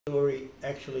story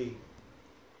actually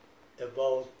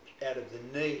evolved out of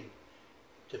the need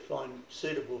to find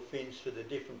suitable fins for the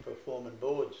different performing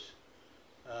boards.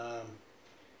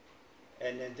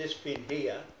 And then this fin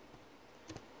here,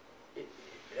 it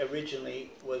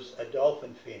originally was a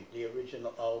dolphin fin, the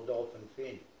original old dolphin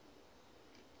fin.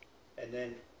 And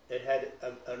then it had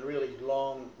a really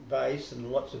long base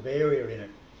and lots of area in it.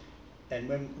 And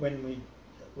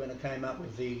when I came up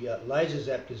with the laser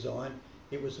zap design,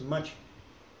 it was a much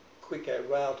quicker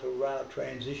rail to rail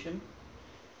transition.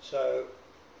 So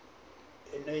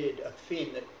it needed a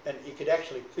fin that, and you could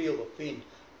actually feel the fin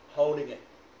holding it,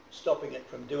 stopping it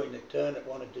from doing the turn it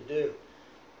wanted to do.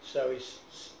 So he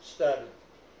started,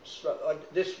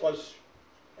 this was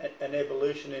an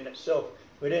evolution in itself.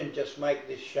 We didn't just make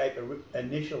this shape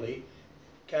initially,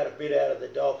 cut a bit out of the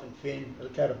dolphin fin,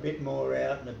 cut a bit more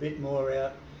out and a bit more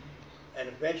out, and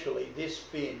eventually this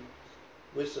fin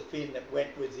was the fin that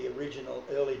went with the original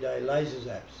early day laser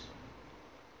zaps.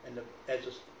 And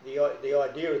the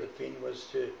idea of the fin was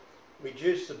to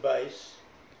reduce the base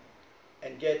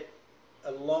and get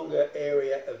a longer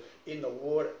area in the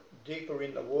water, deeper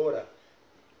in the water,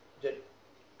 that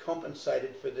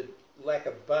compensated for the lack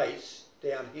of base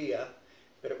down here,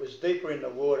 but it was deeper in the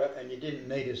water and you didn't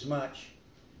need as much.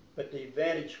 But the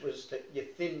advantage was that you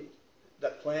thinned the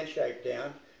plant shape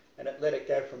down and it let it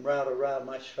go from rail to rail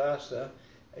much faster,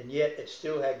 and yet it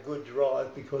still had good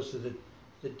drive because of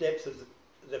the depth of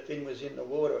the fin was in the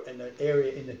water and the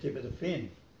area in the tip of the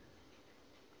fin.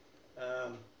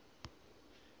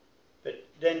 But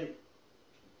then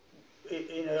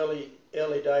in early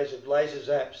days of laser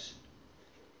zaps,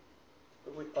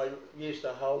 I used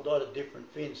a whole lot of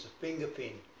different fins. The finger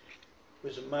fin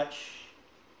was a much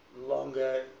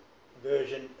longer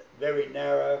version, very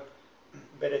narrow,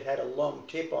 but it had a long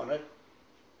tip on it,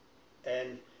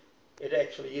 and it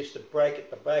actually used to break at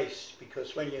the base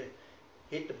because when you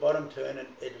hit the bottom turn, and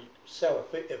it was so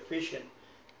efficient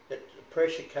that the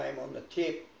pressure came on the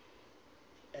tip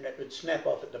and it would snap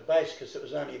off at the base because it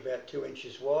was only about 2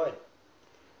 inches wide,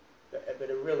 but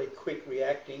a really quick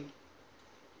reacting.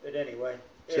 But anyway,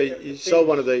 so you sold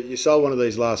one of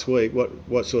these last week.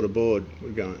 What sort of board were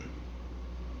going?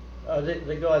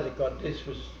 The guy that got this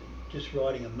was just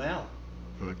riding a mal.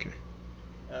 Okay.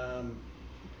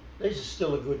 These are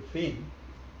still a good fin,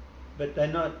 but they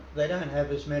don't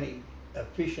have as many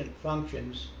efficient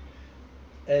functions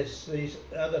as these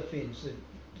other fins,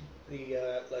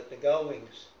 like the gull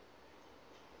wings.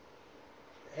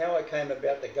 How I came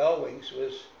about the gull wings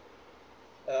was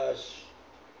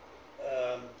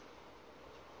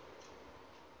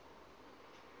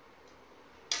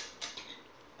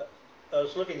I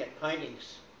was looking at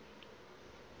paintings,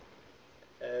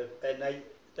 and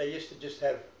they used to just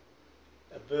have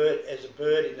a bird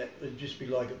in it. Would just be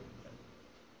like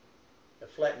a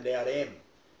flattened out M,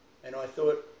 and I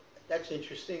thought that's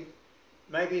interesting.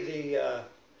 Maybe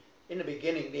in the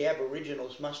beginning the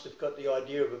Aboriginals must have got the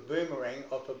idea of a boomerang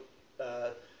off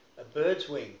a bird's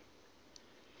wing.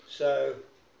 So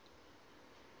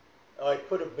I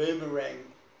put a boomerang,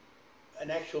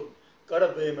 got a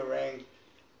boomerang,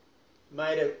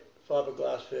 made a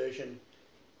fiberglass version,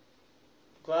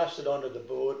 glassed it onto the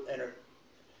board, and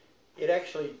it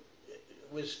actually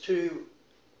was too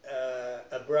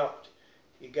abrupt.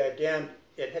 You go down,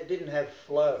 it didn't have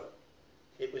flow.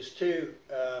 It was too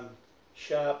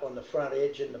sharp on the front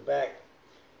edge and the back,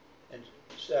 and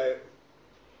so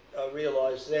I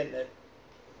realised then that,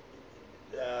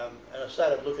 and I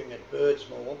started looking at birds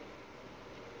more,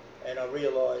 and I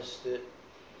realised that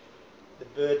the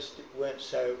birds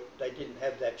they didn't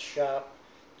have that sharp,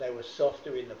 they were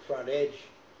softer in the front edge.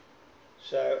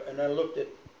 So, and I looked at,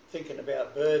 thinking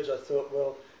about birds, I thought,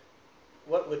 well,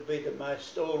 what would be the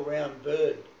most all-round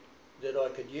bird that I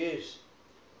could use?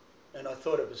 And I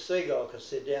thought of a seagull because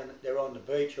they're on the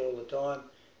beach all the time,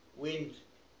 wind,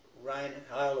 rain,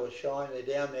 hail or shine, they're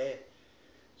down there.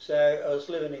 So I was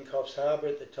living in Coffs Harbour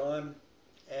at the time,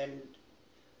 and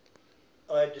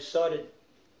I decided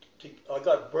I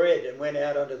got bred and went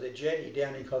out onto the jetty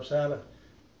down in Coffs Harbour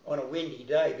on a windy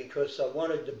day because I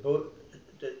wanted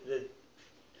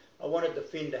I wanted the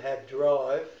fin to have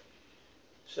drive,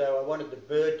 so I wanted the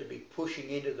bird to be pushing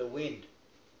into the wind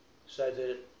so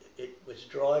that it was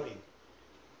driving.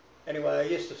 Anyway, I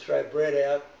used to throw bread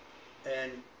out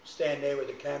and stand there with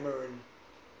a camera and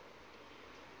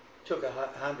took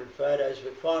 100 photos,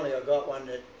 but finally I got one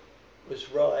that was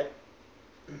right.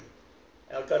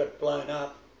 I got it blown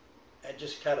up and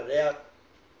just cut it out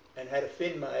and had a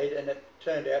fin made, and it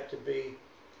turned out to be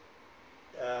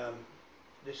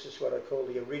this is what I call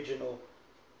the original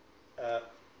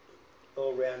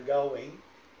all-round gull wing.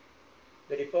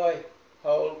 But if I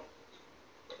hold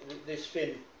this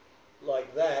fin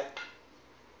like that,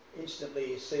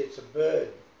 instantly you see it's a bird.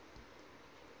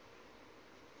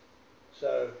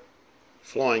 So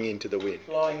flying into the wind.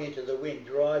 Flying into the wind,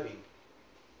 driving.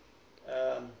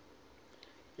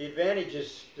 The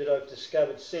advantages that I've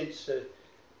discovered since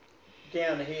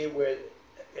down here where,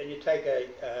 and you take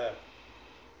a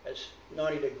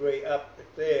 90-degree up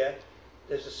there,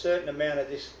 there's a certain amount of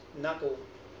this knuckle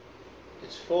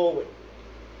that's forward,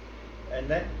 and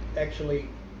that actually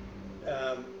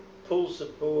pulls the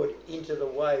board into the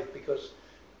wave because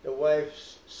the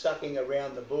wave's sucking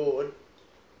around the board,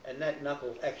 and that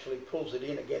knuckle actually pulls it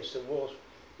in against the wall,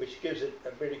 which gives it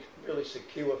a really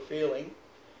secure feeling.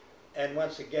 And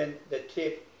once again, the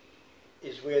tip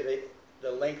is where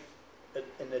the length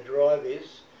in the drive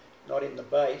is, not in the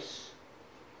base.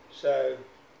 So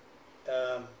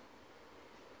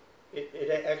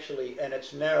it actually, and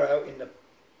it's narrow in the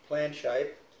plan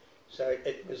shape, so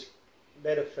it was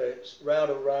better for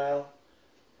rail-to-rail,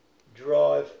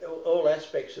 drive, all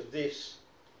aspects of this.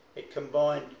 It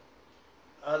combined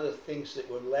other things that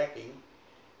were lacking.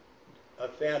 I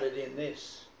found it in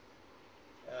this.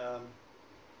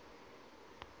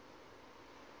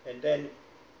 And then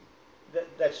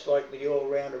that's like the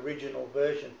all-round original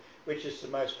version, which is the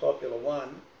most popular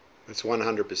one. That's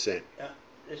 100%.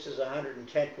 This is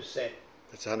 110%.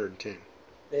 That's 110.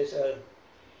 There's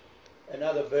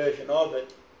another version of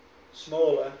it,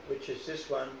 smaller, which is this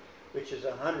one, which is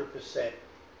 100%.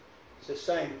 It's the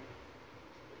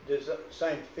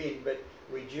same fin, but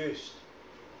reduced.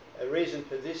 A reason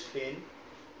for this fin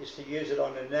is to use it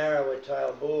on a narrower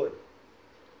tail board,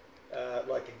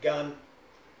 like a gun,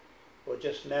 or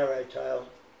just narrow tail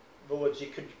boards.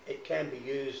 It can be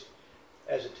used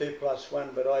as a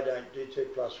 2+1, but I don't do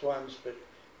 2+1s, but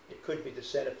it could be the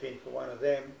centre fin for one of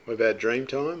them. What about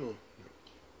Dreamtime? Or?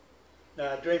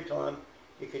 No, Dreamtime,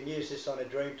 you can use this on a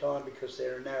Dreamtime because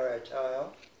they're a narrow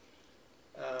tail.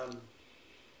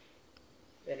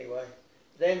 Anyway,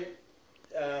 then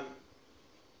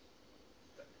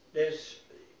there's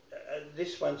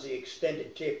this one's the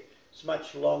extended tip. It's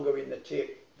much longer in the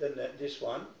tip than this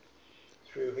one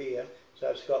through here, so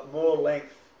it's got more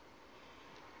length,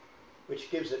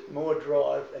 which gives it more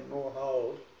drive and more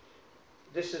hold.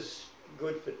 This is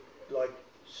good for like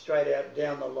straight out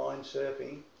down the line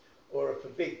surfing, or if a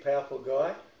big powerful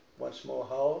guy wants more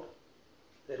hold,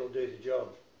 that'll do the job.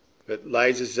 But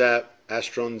Laser Zap,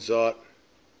 Astron Zot,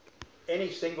 any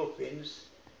single fins,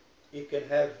 you can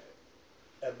have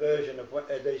a version of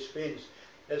these fins.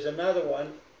 There's another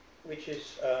one which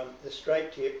is the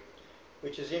straight tip,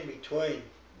 which is in between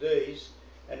these,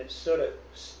 and it's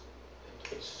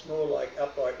it's more like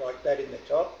upright like that in the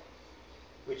top,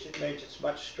 which it means it's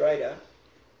much straighter,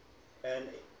 and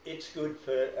it's good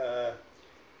for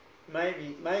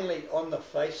mainly on the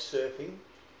face surfing,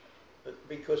 but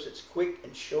because it's quick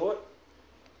and short.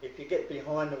 If you get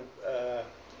behind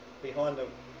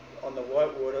on the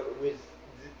whitewater with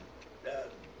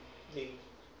the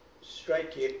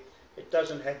straight tip, it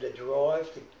doesn't have the drive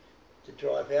to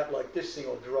drive out. Like this thing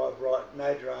will drive right,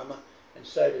 no drama, and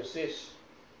so does this,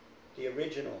 the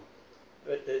original.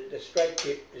 But the straight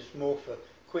tip is more for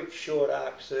quick, short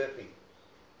arc surfing.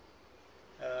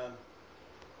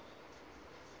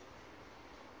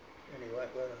 Anyway,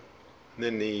 and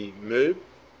then the Moob.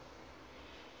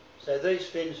 So these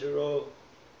fins are all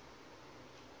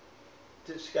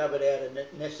discovered out of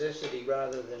necessity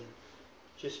rather than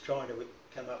just trying to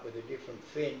come up with a different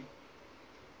fin.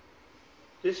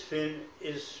 This fin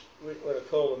is what I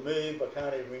call a Moob. I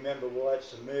can't even remember why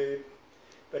it's a Moob,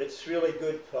 but it's really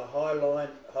good for high line,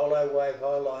 hollow wave,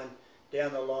 high line,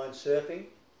 down the line surfing.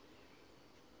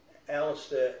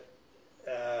 Alistair,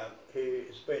 who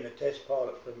has been a test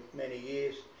pilot for many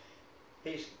years,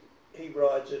 he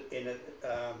rides it in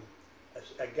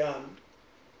a gun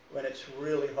when it's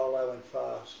really hollow and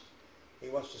fast. He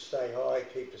wants to stay high,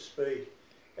 keep the speed.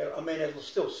 I mean, it'll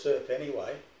still surf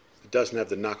anyway. It doesn't have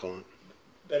the knuckle on it.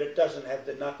 But it doesn't have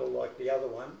the knuckle like the other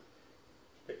one.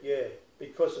 But yeah,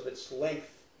 because of its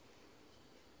length,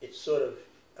 it's sort of,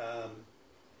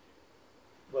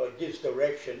 well, it gives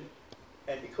direction,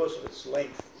 and because of its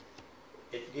length,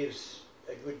 it gives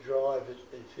a good drive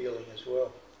and feeling as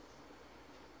well.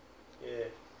 Yeah.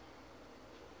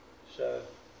 So,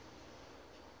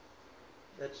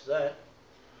 that's that.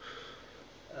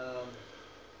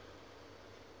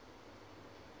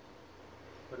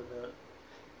 What about?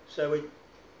 So we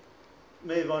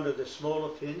move on to the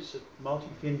smaller fins, the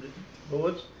multi-fin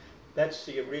boards. That's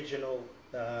the original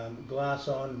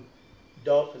glass-on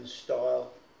dolphin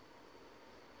style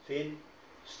fin.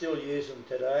 Still use them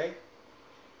today.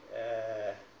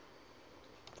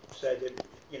 So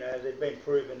they've been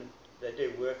proven they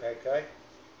do work okay,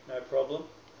 no problem.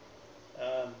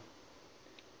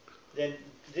 Then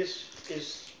this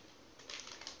is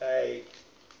a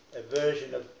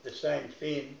version of the same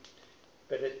fin,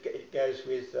 but it goes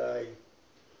with a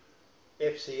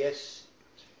FCS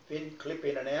fin, clip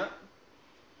in and out.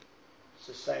 It's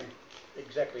the same,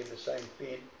 exactly the same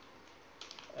fin.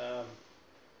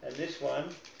 And this one,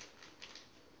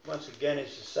 once again,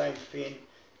 is the same fin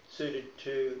suited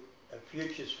to a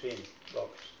futures fin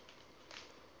box.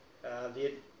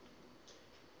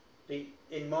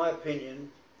 In my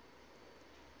opinion,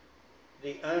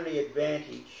 the only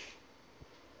advantage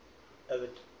of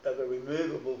a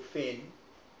removable fin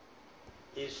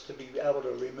is to be able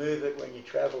to remove it when you're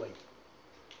travelling.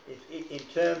 In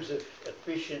terms of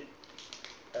efficient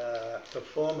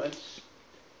performance,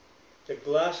 the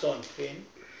glass-on fin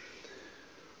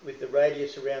with the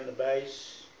radius around the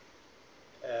base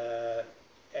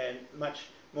and much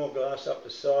more glass up the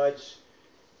sides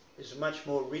is much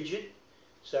more rigid,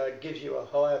 so it gives you a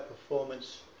higher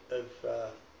performance of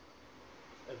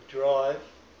drive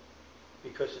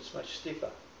because it's much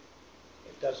stiffer.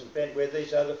 It doesn't bend, where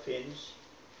these other fins,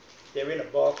 they're in a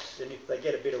box, and if they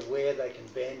get a bit of wear they can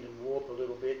bend and warp a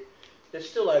little bit. They're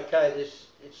still okay.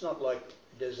 It's not like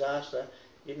disaster.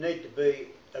 You need to be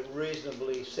a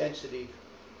reasonably sensitive,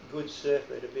 good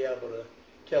surfer to be able to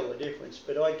tell the difference.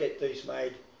 But I get these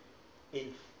made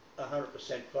in 100%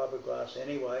 fiberglass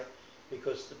anyway,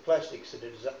 because the plastics are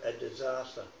a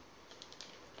disaster.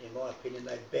 In my opinion,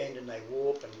 they bend and they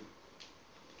warp, and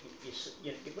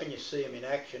when you see them in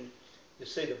action, you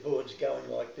see the boards going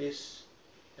like this,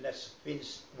 and that's the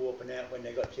fins warping out when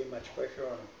they've got too much pressure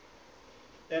on them.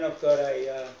 Then I've got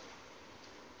a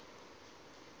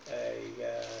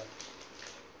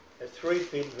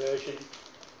 3-fin version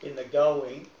in the gull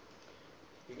wing.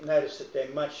 You can notice that they're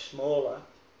much smaller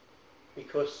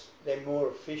because they're more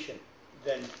efficient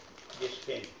than this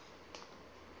fin.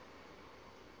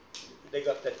 They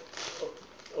got the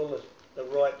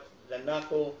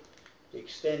knuckle, the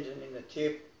extension in the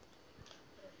tip,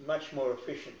 much more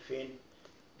efficient fin.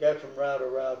 Go from rail to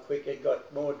rail quicker,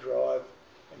 got more drive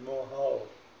and more hold.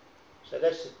 So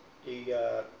that's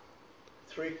the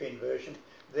 3-fin version.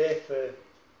 They're for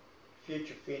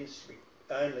future fins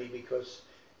only, because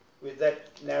with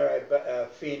that narrow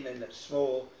fin and it's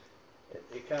small,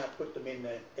 you can't put them in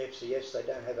the FCS, they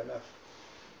don't have enough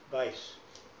base.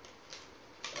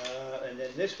 And then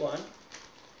this one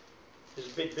is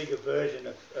a bit bigger version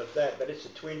of that, but it's a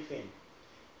twin fin.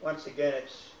 Once again,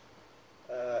 it's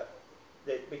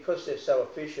because they're so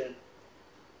efficient,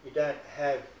 you don't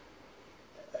have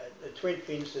the twin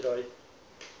fins that I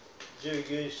do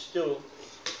use still.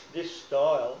 This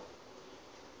style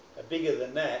are bigger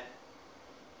than that,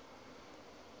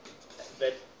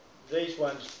 but these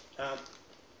ones aren't.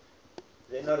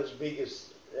 They're not as big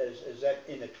as that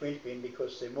in a twin fin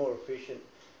because they're more efficient.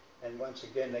 And once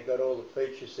again, they've got all the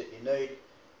features that you need.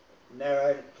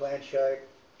 Narrow, plan shape.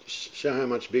 Show how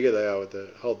much bigger they are with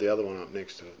hold the other one up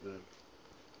next to it,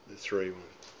 the 3 one.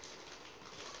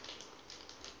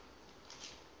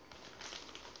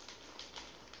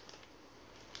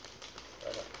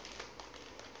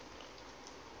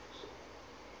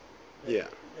 Yeah.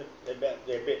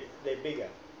 They're bigger.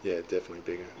 Yeah, definitely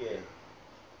bigger. Yeah.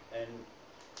 And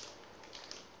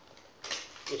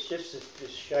it's just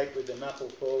this shape with the knuckle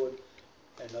forward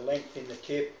and the length in the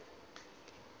tip,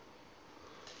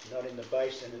 not in the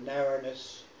base, and the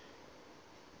narrowness,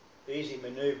 easy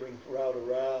manoeuvring rail to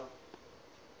rail,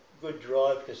 good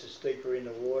drive because it's deeper in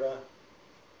the water,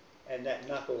 and that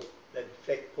knuckle, that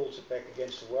effect pulls it back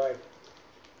against the wave.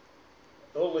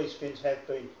 All these fins have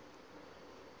been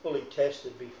fully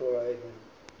tested before I even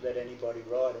let anybody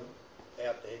ride them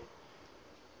out there.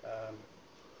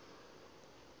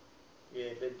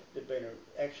 Yeah, they've been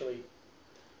actually,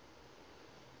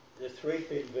 the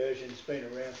 3-fin version's been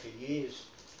around for years,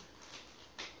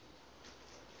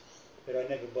 but I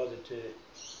never bothered to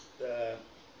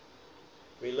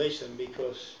release them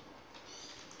because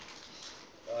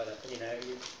I don't,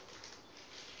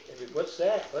 what's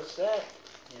that?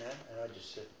 And I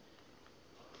just said,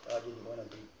 I didn't want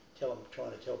to be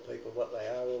trying to tell people what they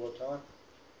are all the time.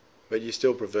 But you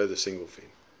still prefer the single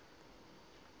fin?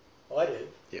 I do.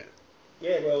 Yeah.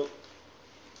 Yeah, well,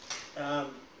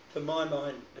 for my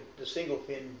mind, the single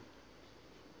fin,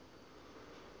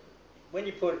 when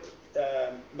you put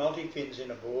multi-fins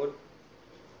in a board,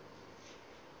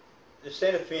 the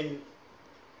centre fin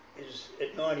is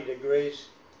at 90 degrees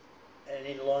and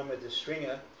in line with the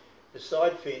stringer. The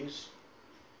side fins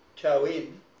toe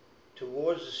in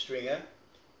towards the stringer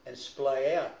and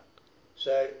splay out.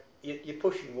 So you're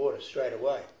pushing water straight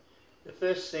away. the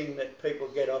first thing that people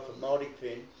get off a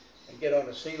multi-fin and get on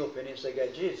a single fin is they go,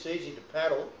 gee, it's easy to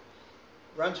paddle,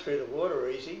 run through the water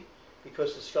easy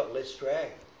because it's got less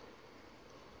drag.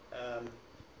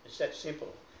 It's that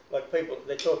simple. Like people,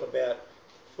 they talk about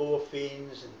 4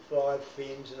 fins and 5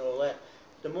 fins and all that.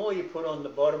 The more you put on the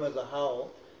bottom of the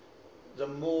hull, the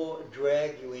more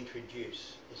drag you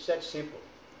introduce. It's that simple.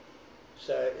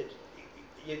 So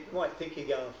you might think you're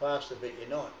going faster, but you're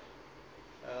not.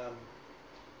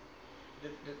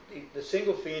 The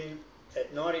single fin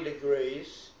at 90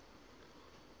 degrees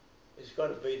has got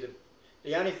to be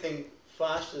the only thing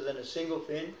faster than a single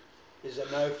fin is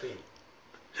a no fin.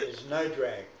 There's no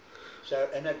drag. So,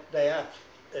 and they are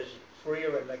as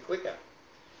freer and they're quicker,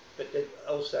 but they're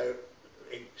also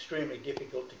extremely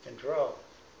difficult to control.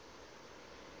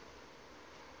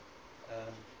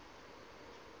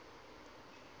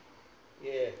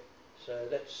 Yeah, so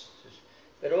that's just,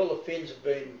 but all the fins have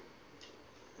been,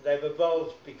 they've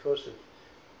evolved because of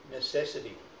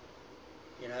necessity.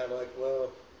 You know, like,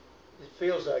 well, it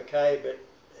feels okay, but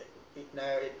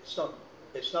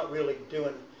it's not really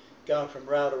going from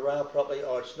rail to rail properly,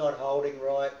 or it's not holding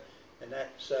right, and that,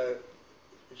 so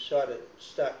try to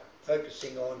start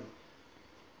focusing on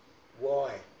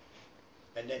why,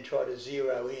 and then try to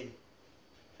zero in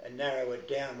and narrow it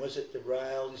down. Was it the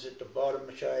rail? Is it the bottom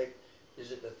shape?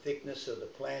 Is it the thickness of the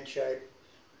plan shape?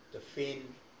 The fin?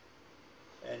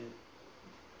 And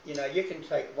you know, you can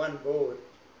take one board,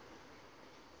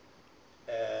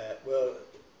 well,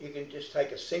 you can just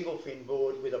take a single fin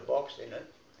board with a box in it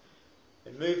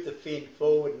and move the fin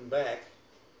forward and back,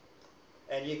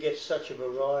 and you get such a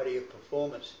variety of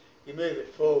performance. You move it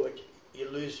forward, you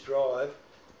lose drive,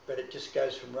 but it just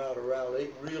goes from rail to rail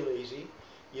real easy.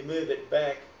 You move it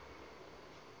back,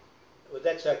 well,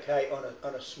 that's okay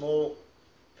on a small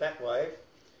fat wave,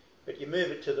 but you move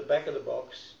it to the back of the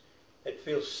box, it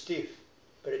feels stiff,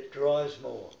 but it drives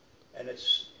more, and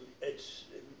it's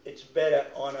better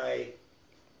on a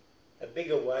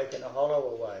bigger wave than a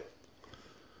hollower wave.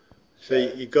 So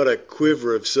you've got a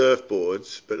quiver of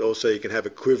surfboards, but also you can have a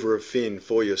quiver of fin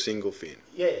for your single fin.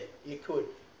 Yeah, you could.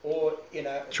 Or, you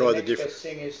know, try the next best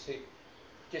thing is to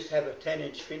just have a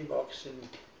 10-inch fin box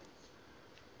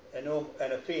and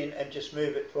a fin and just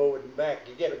move it forward and back.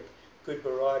 You get a good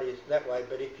variety that way,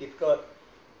 but if you've got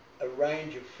a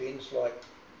range of fins like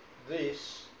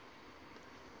this,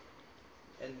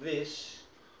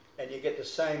 and you get the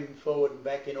same forward and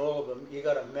back in all of them, you've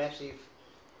got a massive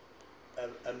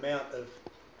amount of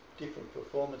different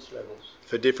performance levels.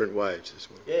 For different waves as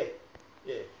well. Yeah,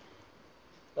 yeah.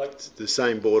 Like the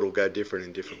same board will go different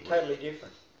in different ways. Totally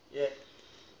different, yeah.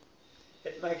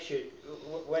 It makes you,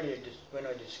 when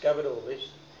I discovered all this,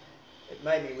 it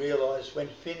made me realise when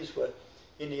fins were,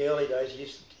 in the early days, you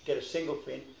used to get a single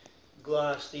fin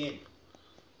glassed in.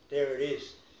 There it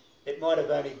is. It might have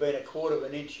only been 1/4 of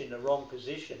an inch in the wrong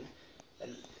position,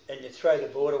 and you throw the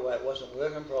board away, it wasn't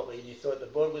working properly, and you thought the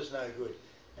board was no good,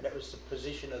 and that was the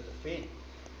position of the fin.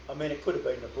 I mean, it could have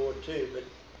been the board too, but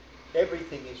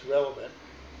everything is relevant.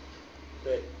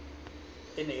 But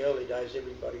in the early days,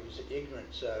 everybody was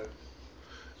ignorant, so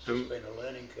it's just been a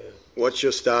learning curve. What's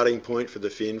your starting point for the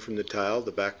fin from the tail,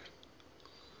 the back?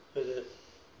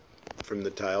 From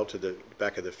the tail to the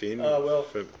back of the fin? Oh, well,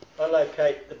 I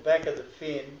locate the back of the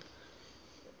fin,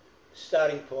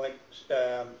 starting point,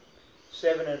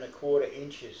 7 1/4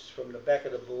 inches from the back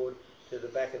of the board to the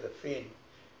back of the fin.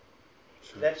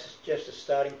 So that's just a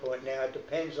starting point. Now, it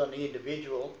depends on the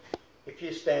individual. If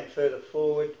you stand further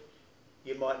forward,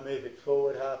 you might move it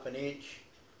forward 1/2 inch,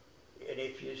 and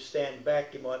if you stand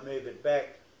back, you might move it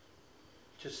back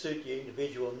to suit your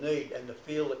individual need and the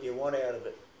feel that you want out of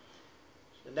it.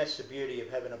 And that's the beauty of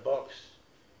having a box.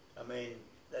 I mean,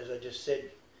 as I just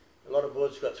said, a lot of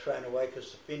boards got thrown away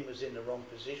because the fin was in the wrong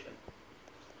position.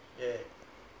 Yeah.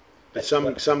 But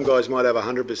some guys might have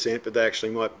 100%, but they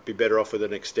actually might be better off with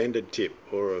an extended tip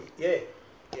or a... Yeah.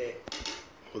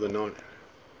 Or the 9.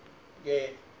 Yeah.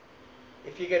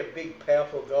 If you get a big,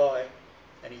 powerful guy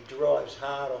and he drives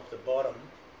hard off the bottom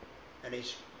and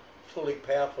he's fully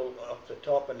powerful off the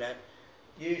top and that,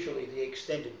 usually the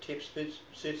extended tip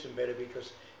suits him better because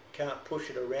you can't push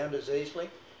it around as easily,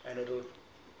 and it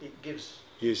gives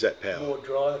use that power. More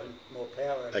drive and more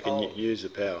power. And they can use the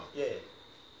power. Yeah.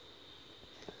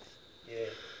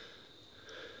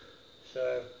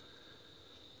 So,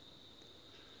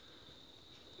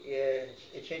 yeah,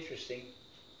 it's interesting.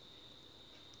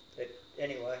 But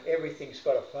anyway, everything's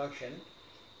got a function.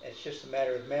 It's just a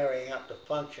matter of marrying up the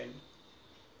function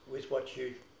with what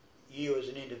you as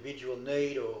an individual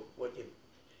need, or what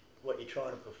you're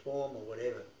trying to perform, or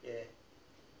whatever. Yeah.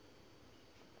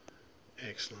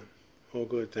 Excellent. All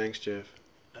good. Thanks, Geoff.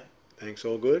 No? Thanks.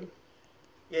 All good?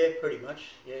 Yeah, pretty much.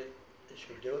 Yeah, that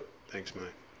should do it. Thanks, mate.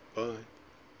 Bye.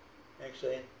 Thanks,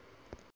 Ian.